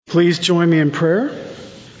Please join me in prayer.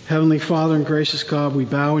 Heavenly Father and gracious God, we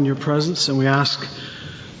bow in your presence and we ask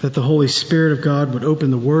that the Holy Spirit of God would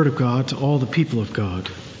open the Word of God to all the people of God.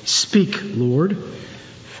 Speak, Lord,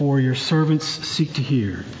 for your servants seek to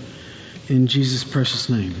hear. In Jesus' precious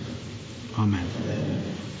name, amen.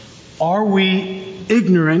 Are we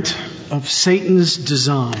ignorant of Satan's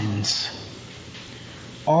designs?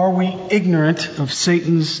 Are we ignorant of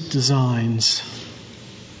Satan's designs?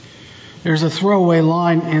 There's a throwaway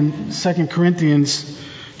line in 2 Corinthians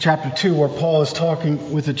chapter 2 where Paul is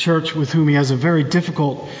talking with a church with whom he has a very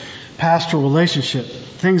difficult pastoral relationship.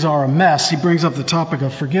 Things are a mess. He brings up the topic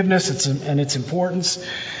of forgiveness and its importance.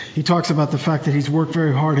 He talks about the fact that he's worked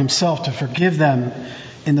very hard himself to forgive them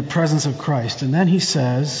in the presence of Christ. And then he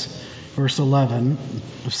says, verse 11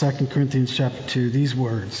 of 2 Corinthians chapter 2, these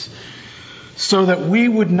words, "So that we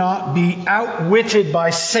would not be outwitted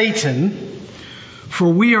by Satan, for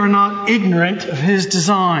we are not ignorant of his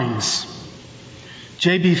designs."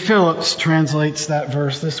 J.B. Phillips translates that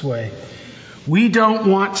verse this way: "We don't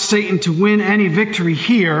want Satan to win any victory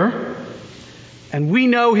here, and we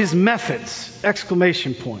know his methods!"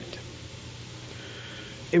 Exclamation point.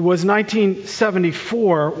 It was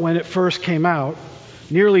 1974 when it first came out,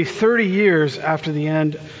 nearly 30 years after the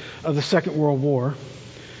end of the Second World War.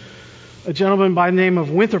 A gentleman by the name of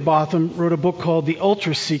Winterbotham wrote a book called The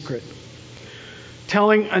Ultra Secret,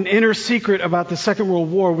 telling an inner secret about the Second World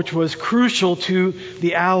War, which was crucial to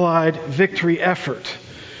the Allied victory effort.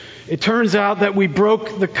 It turns out that we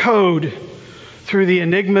broke the code through the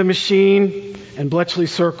Enigma machine and Bletchley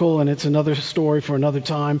Circle, and it's another story for another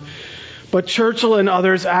time. But Churchill and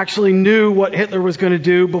others actually knew what Hitler was going to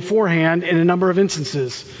do beforehand in a number of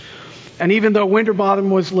instances. And even though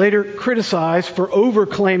Winterbotham was later criticized for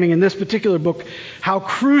overclaiming in this particular book how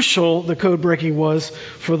crucial the code breaking was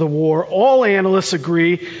for the war, all analysts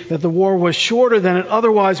agree that the war was shorter than it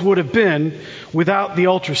otherwise would have been without the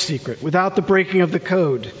ultra secret, without the breaking of the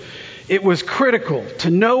code. It was critical. To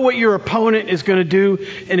know what your opponent is going to do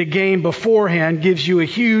in a game beforehand gives you a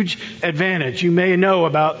huge advantage. You may know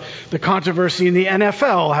about the controversy in the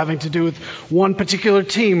NFL having to do with one particular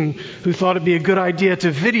team who thought it'd be a good idea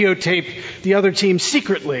to videotape the other team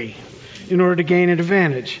secretly in order to gain an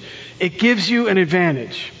advantage. It gives you an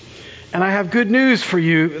advantage. And I have good news for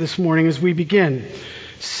you this morning as we begin.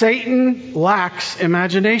 Satan lacks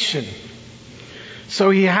imagination. So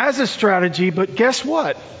he has a strategy, but guess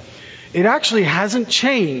what? It actually hasn't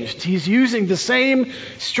changed. He's using the same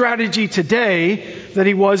strategy today that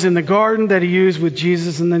he was in the garden, that he used with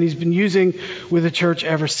Jesus, and then he's been using with the church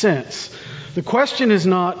ever since. The question is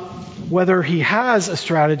not whether he has a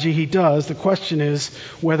strategy. He does. The question is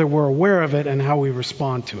whether we're aware of it and how we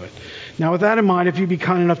respond to it. Now, with that in mind, if you'd be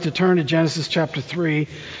kind enough to turn to Genesis chapter 3,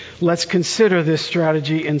 let's consider this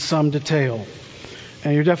strategy in some detail.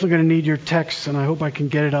 And you're definitely going to need your text, and I hope I can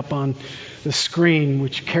get it up on the screen,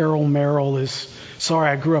 which Carol Merrill is, sorry,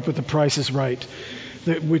 I grew up with The Price is Right,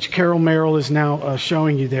 which Carol Merrill is now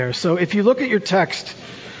showing you there. So if you look at your text,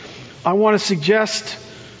 I want to suggest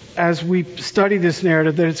as we study this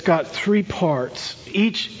narrative that it's got three parts,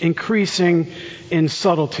 each increasing in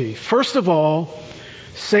subtlety. First of all,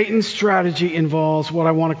 Satan's strategy involves what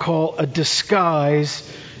I want to call a disguise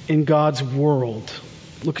in God's world.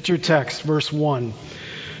 Look at your text, verse 1.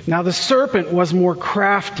 "Now the serpent was more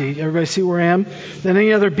crafty," everybody see where I am, "than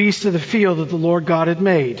any other beast of the field that the Lord God had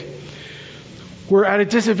made." We're at a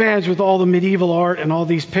disadvantage with all the medieval art and all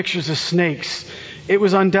these pictures of snakes. It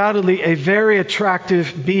was undoubtedly a very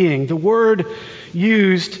attractive being. The word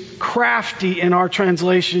used, crafty, in our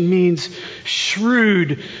translation means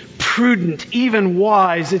shrewd, prudent, even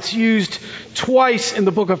wise. It's used twice in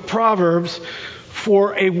the book of Proverbs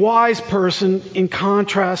for a wise person in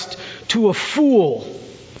contrast to a fool.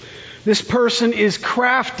 This person is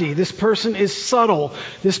crafty. This person is subtle.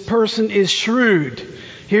 This person is shrewd.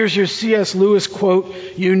 Here's your C.S. Lewis quote,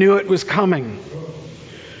 "You knew it was coming."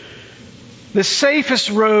 "The safest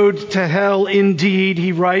road to hell, indeed,"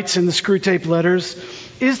 he writes in the Screwtape Letters,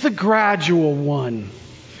 "is the gradual one.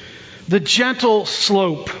 The gentle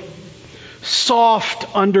slope, soft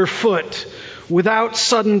underfoot, without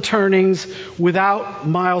sudden turnings, without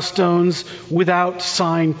milestones, without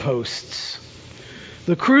signposts."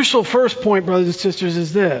 The crucial first point, brothers and sisters,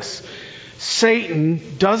 is this. Satan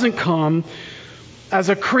doesn't come as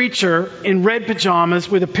a creature in red pajamas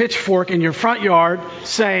with a pitchfork in your front yard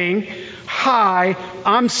saying, "Hi,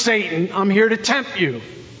 I'm Satan. I'm here to tempt you."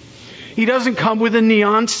 He doesn't come with a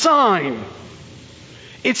neon sign.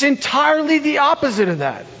 It's entirely the opposite of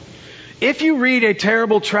that. If you read a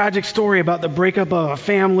terrible, tragic story about the breakup of a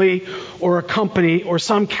family or a company or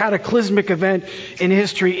some cataclysmic event in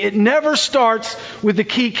history, it never starts with the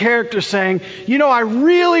key character saying, I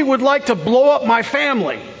really would like to blow up my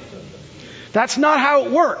family. That's not how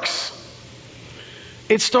it works.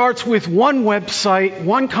 It starts with one website,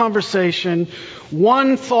 one conversation,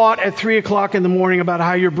 one thought at 3 o'clock in the morning about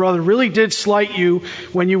how your brother really did slight you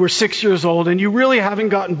when you were 6 years old and you really haven't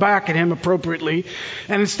gotten back at him appropriately.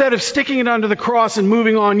 And instead of sticking it under the cross and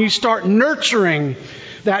moving on, you start nurturing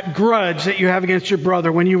that grudge that you have against your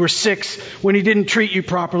brother when you were 6, when he didn't treat you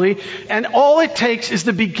properly. And all it takes is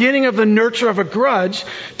the beginning of the nurture of a grudge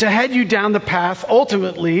to head you down the path,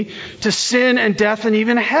 ultimately, to sin and death and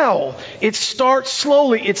even hell. It starts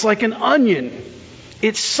slowly. It's like an onion.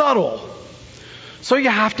 It's subtle. So you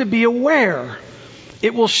have to be aware.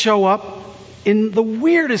 It will show up in the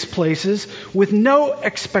weirdest places with no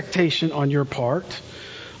expectation on your part.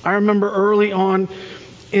 I remember early on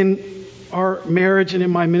in our marriage and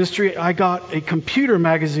in my ministry, I got a computer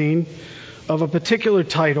magazine of a particular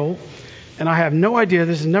title, and I have no idea,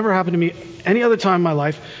 this has never happened to me any other time in my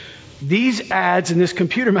life. These ads in this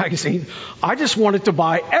computer magazine, I just wanted to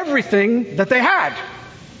buy everything that they had.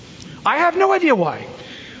 I have no idea why.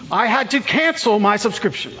 I had to cancel my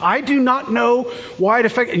subscription. I do not know why it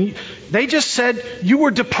affected. They just said you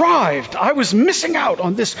were deprived. I was missing out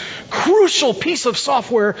on this crucial piece of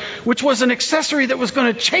software, which was an accessory that was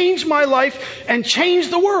going to change my life and change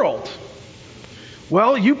the world.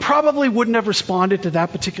 Well, you probably wouldn't have responded to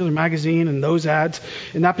that particular magazine and those ads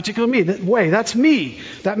in that particular way. That's me.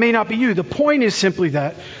 That may not be you. The point is simply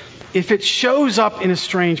that if it shows up in a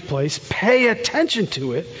strange place, pay attention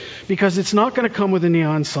to it, because it's not going to come with a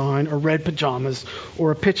neon sign or red pajamas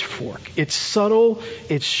or a pitchfork. It's subtle,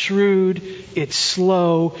 it's shrewd, it's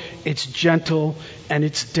slow, it's gentle, and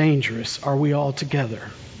it's dangerous. Are we all together?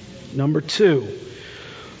 Number 2,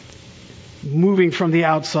 moving from the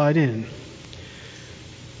outside in.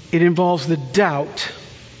 It involves the doubt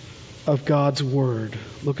of God's word.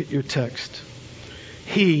 Look at your text.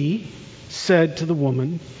 He said to the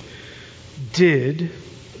woman, "Did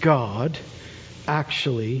God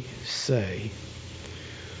actually say?"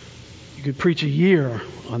 You could preach a year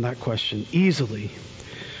on that question easily.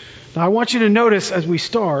 Now I want you to notice as we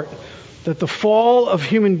start that the fall of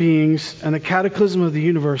human beings and the cataclysm of the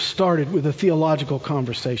universe started with a theological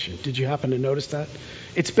conversation. Did you happen to notice that?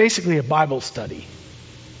 It's basically a Bible study.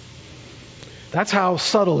 That's how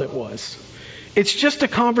subtle it was. It's just a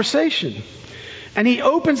conversation. And he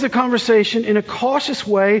opens the conversation in a cautious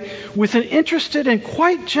way with an interested and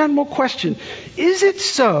quite general question. Is it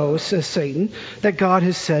so, says Satan, that God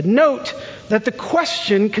has said? Note that the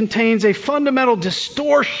question contains a fundamental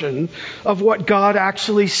distortion of what God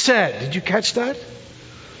actually said. Did you catch that?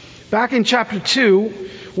 Back in chapter 2,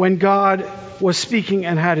 when God was speaking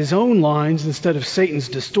and had his own lines instead of Satan's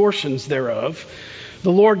distortions thereof,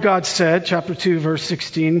 the Lord God said, chapter 2, verse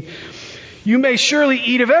 16, "You may surely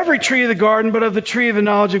eat of every tree of the garden, but of the tree of the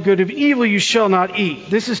knowledge of good and evil you shall not eat."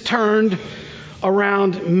 This is turned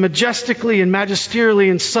around majestically and magisterially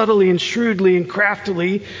and subtly and shrewdly and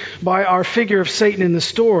craftily by our figure of Satan in the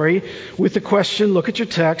story with the question, look at your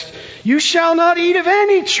text, "You shall not eat of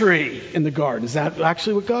any tree in the garden." Is that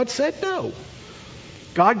actually what God said? No.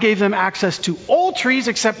 God gave them access to all trees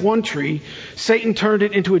except one tree. Satan turned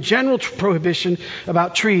it into a general prohibition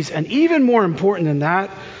about trees. And even more important than that,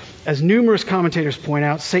 as numerous commentators point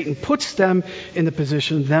out, Satan puts them in the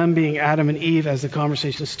position, them being Adam and Eve as the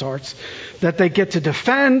conversation starts, that they get to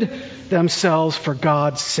defend themselves for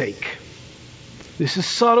God's sake. This is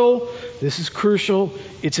subtle, this is crucial,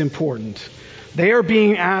 it's important. They are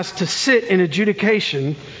being asked to sit in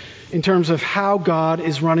adjudication in terms of how God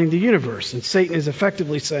is running the universe. And Satan is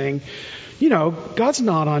effectively saying, God's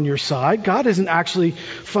not on your side. God isn't actually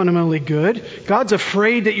fundamentally good. God's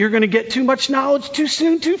afraid that you're going to get too much knowledge too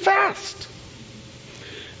soon, too fast.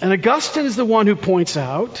 And Augustine is the one who points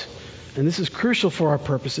out, and this is crucial for our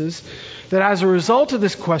purposes, that as a result of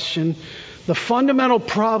this question, the fundamental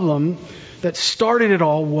problem that started it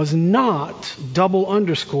all was not,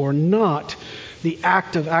 not the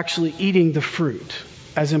act of actually eating the fruit,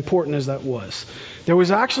 as important as that was. There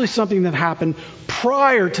was actually something that happened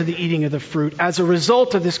prior to the eating of the fruit as a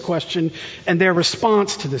result of this question and their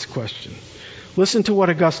response to this question. Listen to what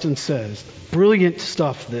Augustine says. Brilliant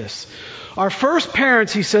stuff, this. Our first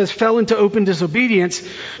parents, he says, fell into open disobedience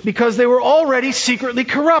because they were already secretly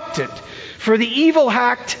corrupted. For the evil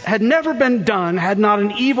act had never been done had not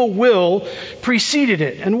an evil will preceded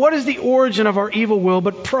it. And what is the origin of our evil will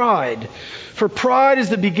but pride? For pride is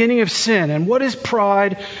the beginning of sin. And what is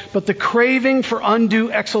pride but the craving for undue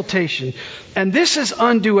exaltation? And this is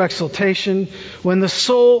undue exaltation when the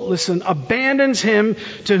soul, listen, abandons him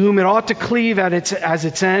to whom it ought to cleave as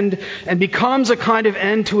its end and becomes a kind of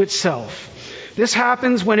end to itself. This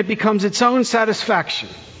happens when it becomes its own satisfaction.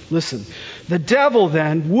 Listen, the devil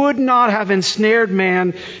then would not have ensnared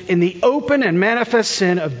man in the open and manifest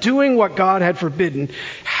sin of doing what God had forbidden,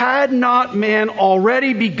 had not man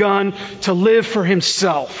already begun to live for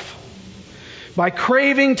himself. By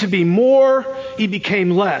craving to be more, he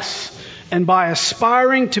became less. And by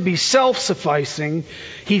aspiring to be self-sufficing,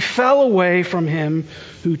 he fell away from him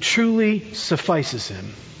who truly suffices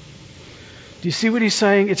him. Do you see what he's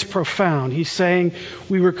saying? It's profound. He's saying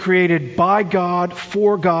we were created by God,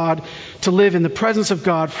 for God, to live in the presence of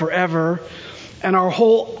God forever. And our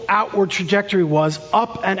whole outward trajectory was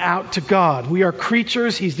up and out to God. We are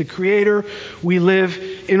creatures. He's the creator. We live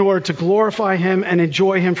in order to glorify him and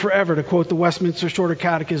enjoy him forever, to quote the Westminster Shorter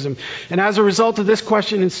Catechism. And as a result of this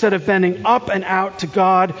question, instead of bending up and out to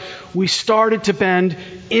God, we started to bend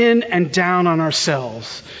in and down on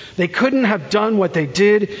ourselves. They couldn't have done what they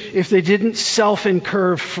did if they didn't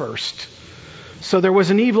self-incurve first. So there was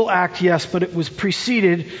an evil act, yes, but it was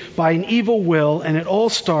preceded by an evil will, and it all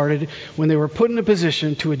started when they were put in a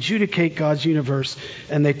position to adjudicate God's universe,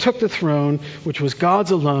 and they took the throne, which was God's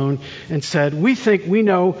alone, and said, we think we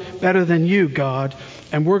know better than you, God,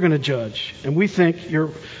 and we're going to judge. And we think you're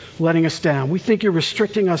letting us down. We think you're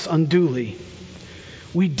restricting us unduly.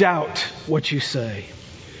 We doubt what you say.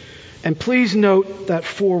 And please note that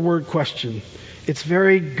 4-word question. It's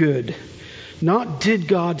very good. Not did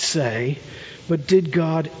God say, but did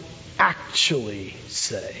God actually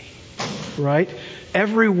say? Right?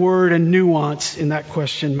 Every word and nuance in that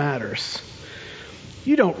question matters.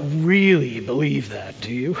 You don't really believe that,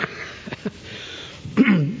 do you?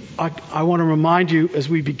 I want to remind you as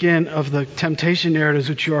we begin of the temptation narratives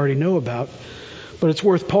which you already know about, but it's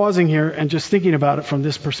worth pausing here and just thinking about it from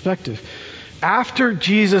this perspective. After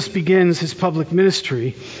Jesus begins his public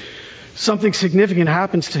ministry, something significant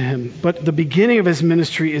happens to him, but the beginning of his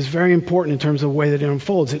ministry is very important in terms of the way that it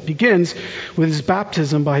unfolds. It begins with his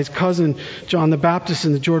baptism by his cousin John the Baptist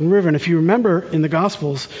in the Jordan River. And if you remember in the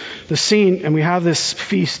Gospels, the scene, and we have this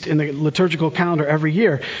feast in the liturgical calendar every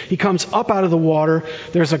year, he comes up out of the water,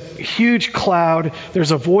 there's a huge cloud,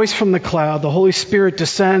 there's a voice from the cloud, the Holy Spirit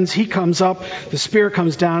descends, he comes up, the Spirit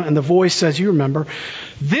comes down, and the voice says, you remember,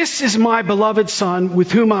 "This is my beloved Son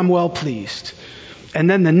with whom I'm well pleased." And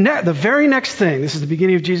then the very next thing, this is the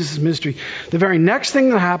beginning of Jesus' ministry, the very next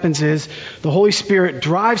thing that happens is the Holy Spirit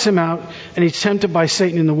drives him out and he's tempted by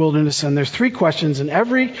Satan in the wilderness. And there's 3 questions, and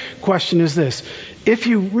every question is this. If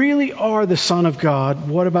you really are the Son of God,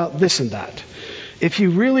 what about this and that? If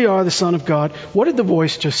you really are the Son of God, what did the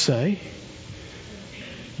voice just say?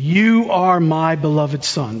 You are my beloved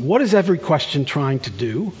Son. What is every question trying to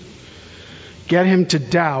do? Get him to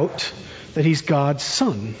doubt that he's God's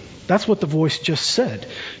Son. That's what the voice just said.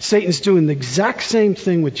 Satan's doing the exact same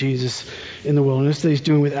thing with Jesus in the wilderness that he's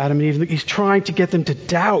doing with Adam and Eve. He's trying to get them to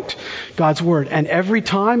doubt God's word. And every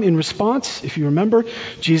time in response, if you remember,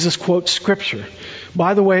 Jesus quotes Scripture.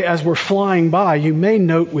 By the way, as we're flying by, you may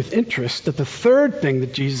note with interest that the third thing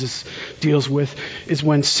that Jesus deals with is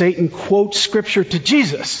when Satan quotes Scripture to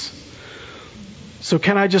Jesus. So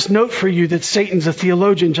can I just note for you that Satan's a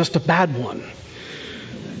theologian, just a bad one.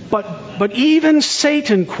 But even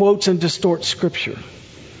Satan quotes and distorts Scripture.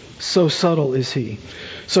 So subtle is he.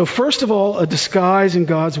 So first of all, a disguise in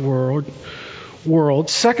God's world.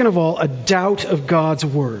 Second of all, a doubt of God's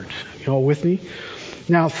word. You all with me?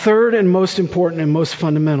 Now, third and most important and most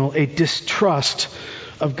fundamental, a distrust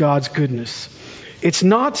of God's goodness. It's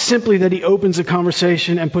not simply that he opens a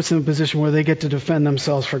conversation and puts them in a position where they get to defend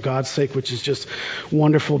themselves for God's sake, which is just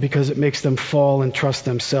wonderful because it makes them fall and trust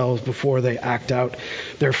themselves before they act out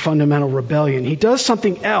their fundamental rebellion. He does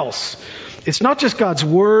something else. It's not just God's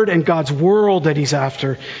word and God's world that he's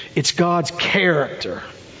after. It's God's character.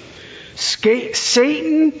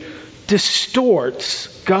 Satan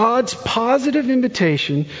distorts God's positive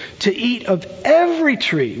invitation to eat of every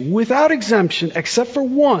tree without exemption except for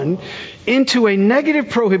one into a negative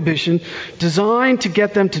prohibition designed to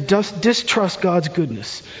get them to distrust God's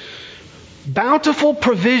goodness. Bountiful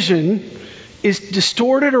provision is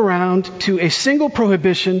distorted around to a single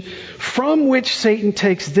prohibition from which Satan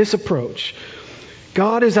takes this approach.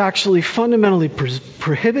 God is actually fundamentally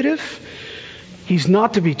prohibitive. He's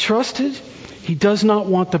not to be trusted. He does not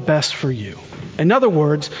want the best for you. In other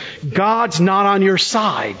words, God's not on your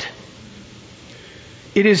side.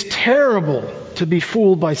 It is terrible to be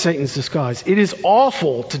fooled by Satan's disguise. It is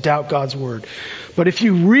awful to doubt God's word. But if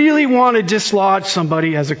you really want to dislodge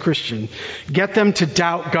somebody as a Christian, get them to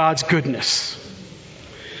doubt God's goodness.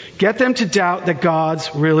 Get them to doubt that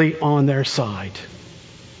God's really on their side.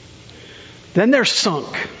 Then they're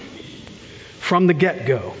sunk from the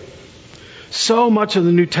get-go. So much of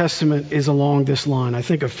the New Testament is along this line. I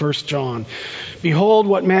think of 1 John. Behold,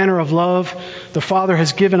 what manner of love the Father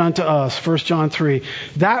has given unto us, 1 John 3,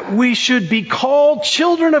 that we should be called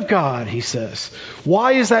children of God, he says.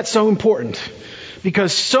 Why is that so important?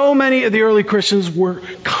 Because so many of the early Christians were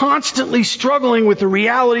constantly struggling with the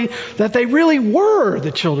reality that they really were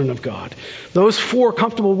the children of God. Those 4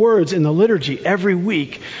 comfortable words in the liturgy every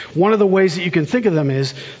week, one of the ways that you can think of them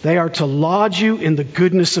is they are to lodge you in the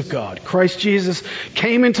goodness of God. Christ Jesus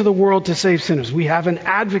came into the world to save sinners. We have an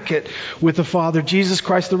advocate with the Father, Jesus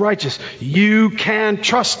Christ the righteous. You can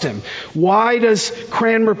trust him. Why does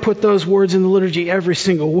Cranmer put those words in the liturgy every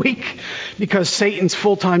single week? Because Satan's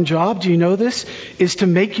full-time job, do you know this, is to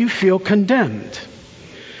make you feel condemned.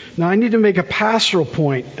 Now, I need to make a pastoral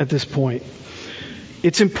point at this point.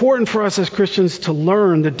 It's important for us as Christians to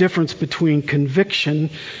learn the difference between conviction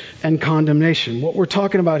and condemnation. What we're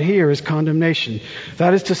talking about here is condemnation.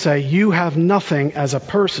 That is to say, you have nothing as a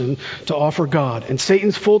person to offer God. And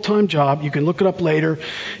Satan's full-time job, you can look it up later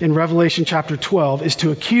in Revelation chapter 12, is to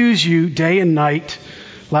accuse you day and night.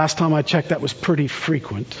 Last time I checked, that was pretty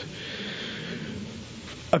frequent.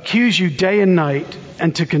 Accuse you day and night,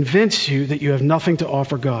 and to convince you that you have nothing to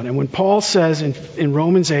offer God. And when Paul says in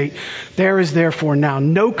Romans 8, there is therefore now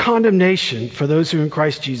no condemnation for those who are in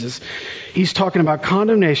Christ Jesus, he's talking about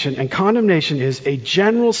condemnation, and condemnation is a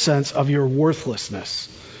general sense of your worthlessness,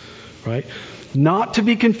 right? Not to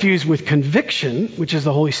be confused with conviction, which is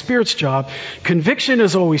the Holy Spirit's job. Conviction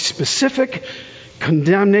is always specific.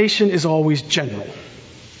 Condemnation is always general,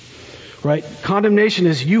 right? Condemnation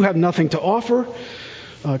is you have nothing to offer.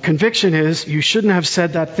 Conviction is you shouldn't have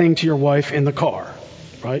said that thing to your wife in the car,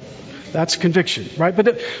 right? That's conviction, right?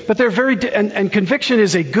 But they're very, and conviction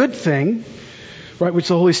is a good thing, right? Which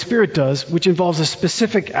the Holy Spirit does, which involves a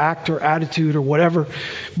specific act or attitude or whatever.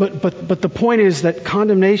 But the point is that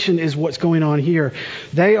condemnation is what's going on here.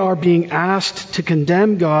 They are being asked to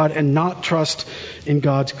condemn God and not trust in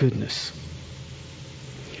God's goodness.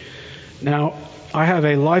 Now, I have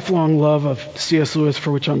a lifelong love of C.S. Lewis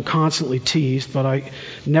for which I'm constantly teased, but I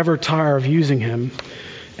never tire of using him.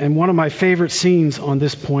 And one of my favorite scenes on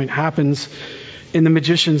this point happens in The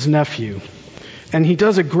Magician's Nephew. And he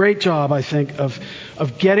does a great job, I think, of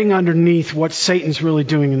getting underneath what Satan's really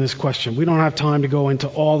doing in this question. We don't have time to go into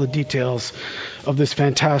all the details of this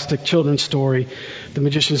fantastic children's story, The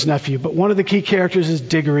Magician's Nephew. But one of the key characters is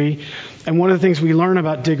Diggory. And one of the things we learn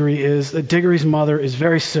about Diggory is that Diggory's mother is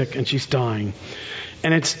very sick and she's dying.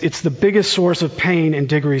 And it's the biggest source of pain in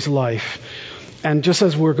Diggory's life. And just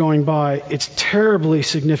as we're going by, it's terribly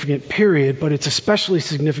significant, period, but it's especially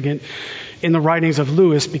significant in the writings of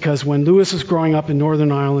Lewis, because when Lewis was growing up in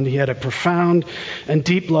Northern Ireland, he had a profound and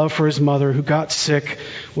deep love for his mother, who got sick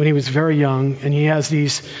when he was very young, and he has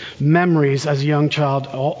these memories as a young child.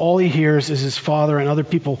 All he hears is his father and other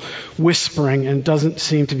people whispering, and it doesn't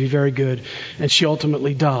seem to be very good, and she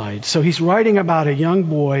ultimately died. So he's writing about a young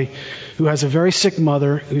boy who has a very sick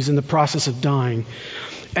mother who's in the process of dying.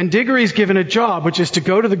 And Diggory's given a job, which is to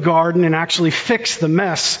go to the garden and actually fix the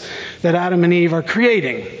mess that Adam and Eve are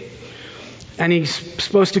creating. And he's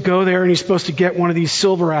supposed to go there and he's supposed to get one of these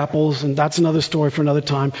silver apples, and that's another story for another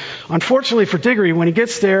time. Unfortunately for Diggory, when he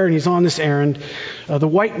gets there and he's on this errand, the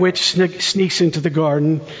White Witch sneaks into the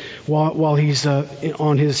garden while he's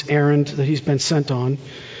on his errand that he's been sent on.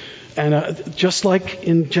 And just like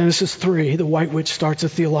in Genesis 3, the White Witch starts a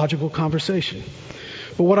theological conversation.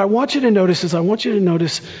 But what I want you to notice is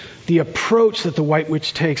the approach that the White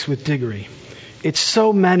Witch takes with Diggory. It's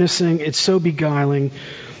so menacing, it's so beguiling,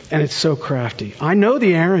 and it's so crafty. I know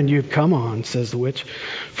the errand you've come on, says the witch.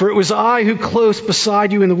 For it was I who close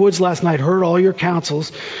beside you in the woods last night heard all your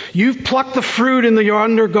counsels. You've plucked the fruit in the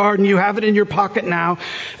yonder garden. You have it in your pocket now.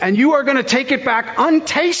 And you are going to take it back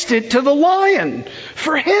untasted to the lion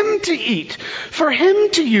for him to eat, for him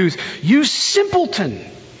to use. You simpleton.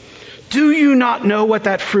 Do you not know what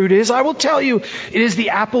that fruit is? I will tell you, it is the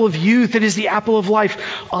apple of youth. It is the apple of life.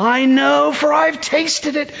 I know, for I've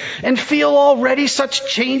tasted it and feel already such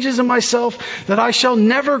changes in myself that I shall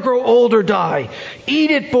never grow old or die.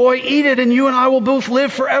 Eat it, boy, eat it, and you and I will both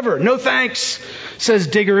live forever. No thanks, says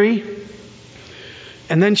Diggory.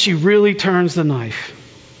 And then she really turns the knife.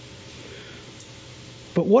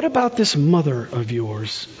 But what about this mother of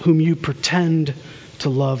yours, whom you pretend to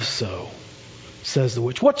love so? Says the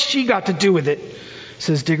witch. What's she got to do with it?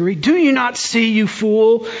 says Diggory. Do you not see, you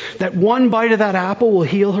fool, that one bite of that apple will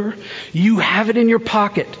heal her? You have it in your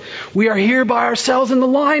pocket. We are here by ourselves and the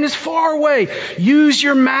lion is far away. Use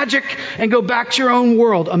your magic and go back to your own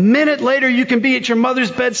world. A minute later, you can be at your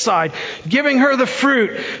mother's bedside, giving her the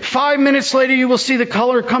fruit. 5 minutes later, you will see the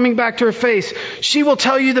color coming back to her face. She will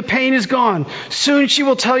tell you the pain is gone. Soon she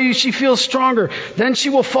will tell you she feels stronger. Then she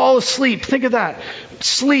will fall asleep. Think of that.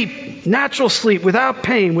 Sleep, natural sleep, without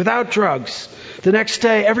pain, without drugs. The next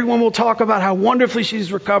day, everyone will talk about how wonderfully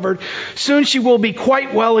she's recovered. Soon she will be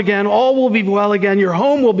quite well again. All will be well again. Your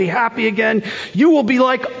home will be happy again. You will be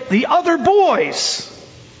like the other boys.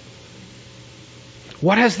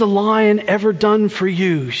 What has the lion ever done for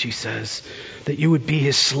you, she says, that you would be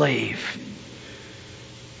his slave?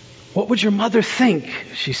 What would your mother think,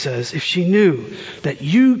 she says, if she knew that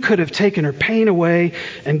you could have taken her pain away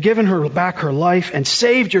and given her back her life and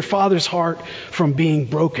saved your father's heart from being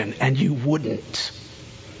broken, and you wouldn't?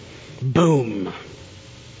 Boom.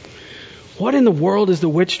 What in the world is the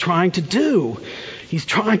witch trying to do? He's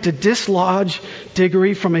trying to dislodge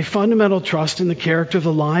Diggory from a fundamental trust in the character of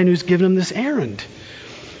the lion who's given him this errand.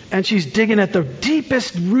 And she's digging at the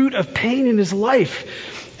deepest root of pain in his life.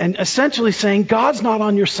 And essentially saying, God's not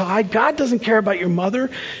on your side. God doesn't care about your mother.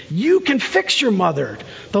 You can fix your mother.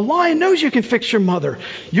 The lion knows you can fix your mother.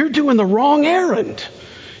 You're doing the wrong errand.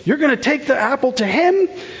 You're going to take the apple to him,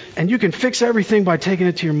 and you can fix everything by taking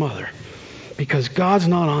it to your mother. Because God's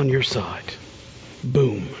not on your side.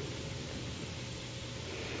 Boom.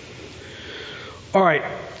 All right,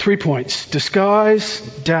 3 points. Disguise,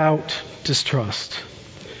 doubt, distrust.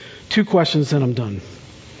 2 questions, then I'm done.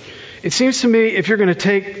 It seems to me if you're going to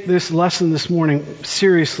take this lesson this morning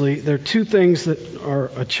seriously, there are 2 things that are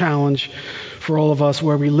a challenge for all of us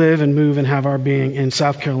where we live and move and have our being in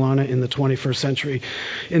South Carolina in the 21st century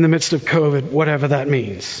in the midst of COVID, whatever that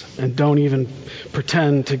means. And don't even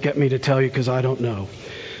pretend to get me to tell you because I don't know.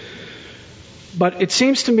 But it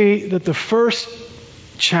seems to me that the first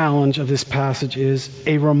challenge of this passage is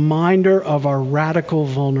a reminder of our radical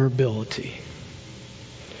vulnerability.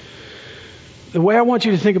 The way I want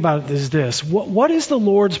you to think about it is this. What is the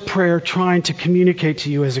Lord's Prayer trying to communicate to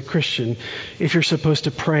you as a Christian if you're supposed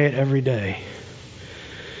to pray it every day?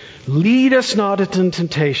 Lead us not into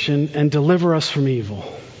temptation and deliver us from evil.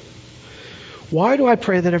 Why do I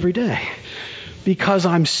pray that every day? Because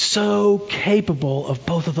I'm so capable of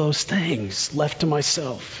both of those things left to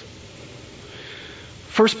myself.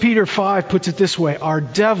 1 Peter 5 puts it this way. Our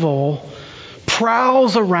devil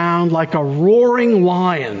prowls around like a roaring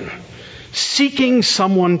lion, seeking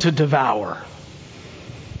someone to devour.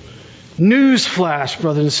 Newsflash,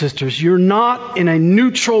 brothers and sisters, you're not in a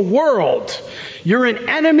neutral world. You're in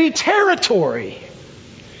enemy territory.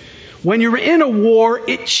 When you're in a war,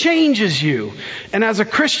 it changes you. And as a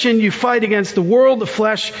Christian, you fight against the world, the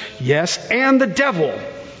flesh, yes, and the devil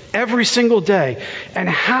every single day. And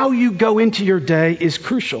how you go into your day is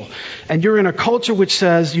crucial. And you're in a culture which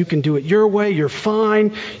says you can do it your way, you're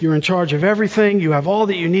fine, you're in charge of everything, you have all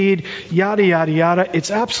that you need, yada, yada, yada.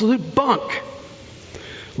 It's absolute bunk.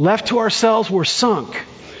 Left to ourselves, we're sunk.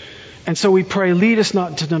 And so we pray, lead us not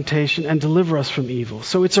into temptation and deliver us from evil.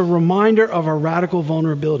 So it's a reminder of our radical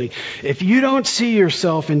vulnerability. If you don't see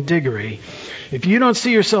yourself in Diggory, if you don't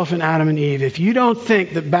see yourself in Adam and Eve, if you don't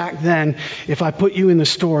think that back then, if I put you in the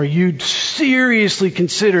store, you'd seriously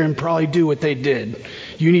consider and probably do what they did,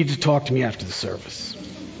 you need to talk to me after the service.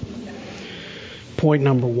 Point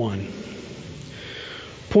number 1.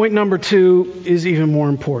 Point number 2 is even more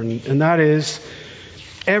important, and that is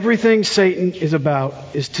everything Satan is about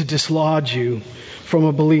is to dislodge you from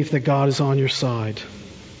a belief that God is on your side.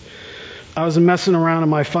 I was messing around in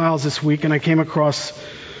my files this week and I came across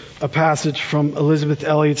a passage from Elizabeth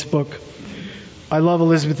Elliot's book. I love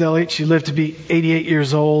Elizabeth Elliot. She lived to be 88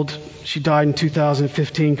 years old. She died in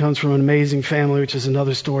 2015, comes from an amazing family, which is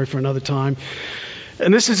another story for another time.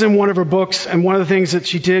 And this is in one of her books, and one of the things that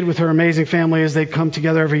she did with her amazing family is they'd come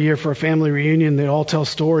together every year for a family reunion. They'd all tell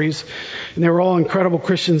stories, and they were all incredible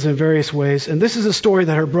Christians in various ways. And this is a story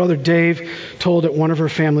that her brother Dave told at one of her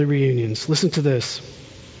family reunions. Listen to this.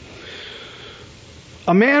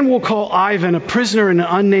 A man we'll call Ivan, a prisoner in an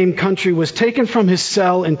unnamed country, was taken from his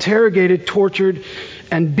cell, interrogated, tortured,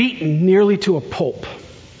 and beaten nearly to a pulp.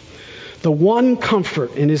 The one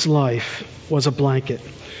comfort in his life was a blanket.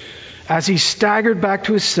 As he staggered back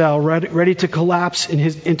to his cell, ready to collapse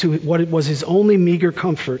into what was his only meager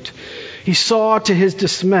comfort, he saw to his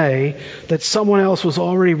dismay that someone else was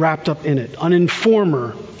already wrapped up in it, an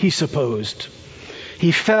informer, he supposed.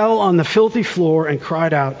 He fell on the filthy floor and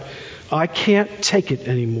cried out, "I can't take it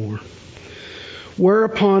anymore."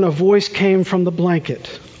 Whereupon a voice came from the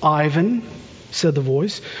blanket, "Ivan, said the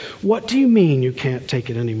voice. "What do you mean you can't take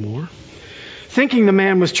it anymore?" Thinking the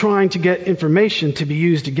man was trying to get information to be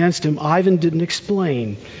used against him, Ivan didn't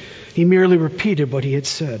explain. He merely repeated what he had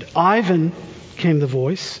said. "Ivan," came the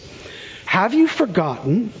voice, "have you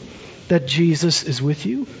forgotten that Jesus is with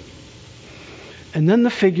you?" And then the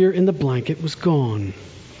figure in the blanket was gone.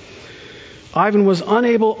 Ivan was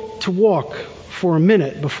unable to walk for a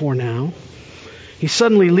minute before now. He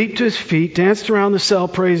suddenly leaped to his feet, danced around the cell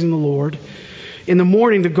praising the Lord. In the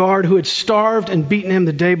morning, the guard who had starved and beaten him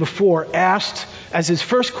the day before asked as his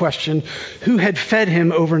first question who had fed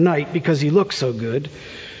him overnight because he looked so good.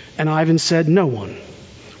 And Ivan said, "No one."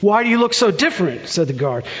 "Why do you look so different?" said the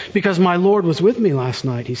guard. "Because my Lord was with me last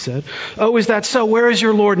night," he said. "Oh, is that so? Where is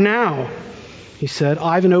your Lord now?" he said.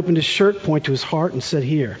 Ivan opened his shirt, pointed to his heart, and said,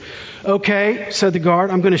 "Here." "Okay," said the guard,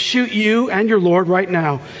 "I'm going to shoot you and your Lord right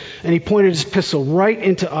now." And he pointed his pistol right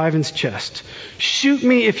into Ivan's chest. "Shoot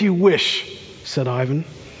me if you wish," said Ivan.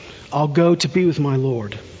 "I'll go to be with my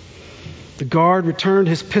Lord." The guard returned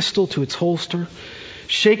his pistol to its holster,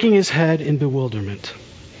 shaking his head in bewilderment.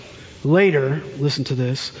 Later, listen to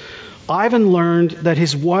this, Ivan learned that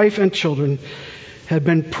his wife and children had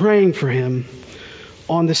been praying for him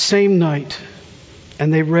on the same night,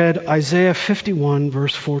 and they read Isaiah 51,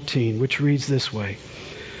 verse 14, which reads this way: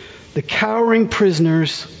 "The cowering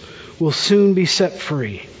prisoners will soon be set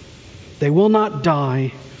free. They will not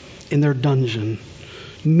die in their dungeon,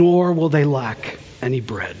 nor will they lack any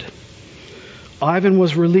bread." Ivan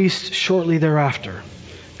was released shortly thereafter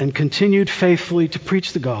and continued faithfully to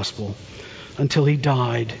preach the gospel until he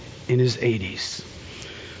died in his 80s.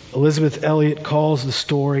 Elizabeth Elliot calls the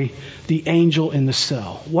story "The Angel in the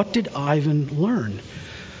Cell." What did Ivan learn?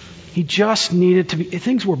 He just needed to be,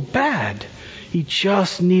 things were bad. He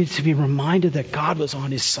just needed to be reminded that God was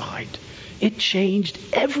on his side. It changed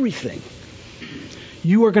everything.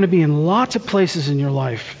 You are going to be in lots of places in your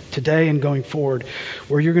life today and going forward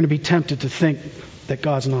where you're going to be tempted to think that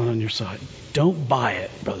God's not on your side. Don't buy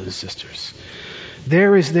it, brothers and sisters.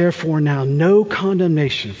 There is therefore now no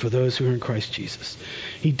condemnation for those who are in Christ Jesus.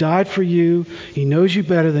 He died for you. He knows you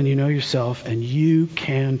better than you know yourself, and you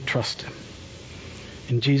can trust him.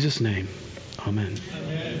 In Jesus' name, amen.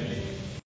 Amen.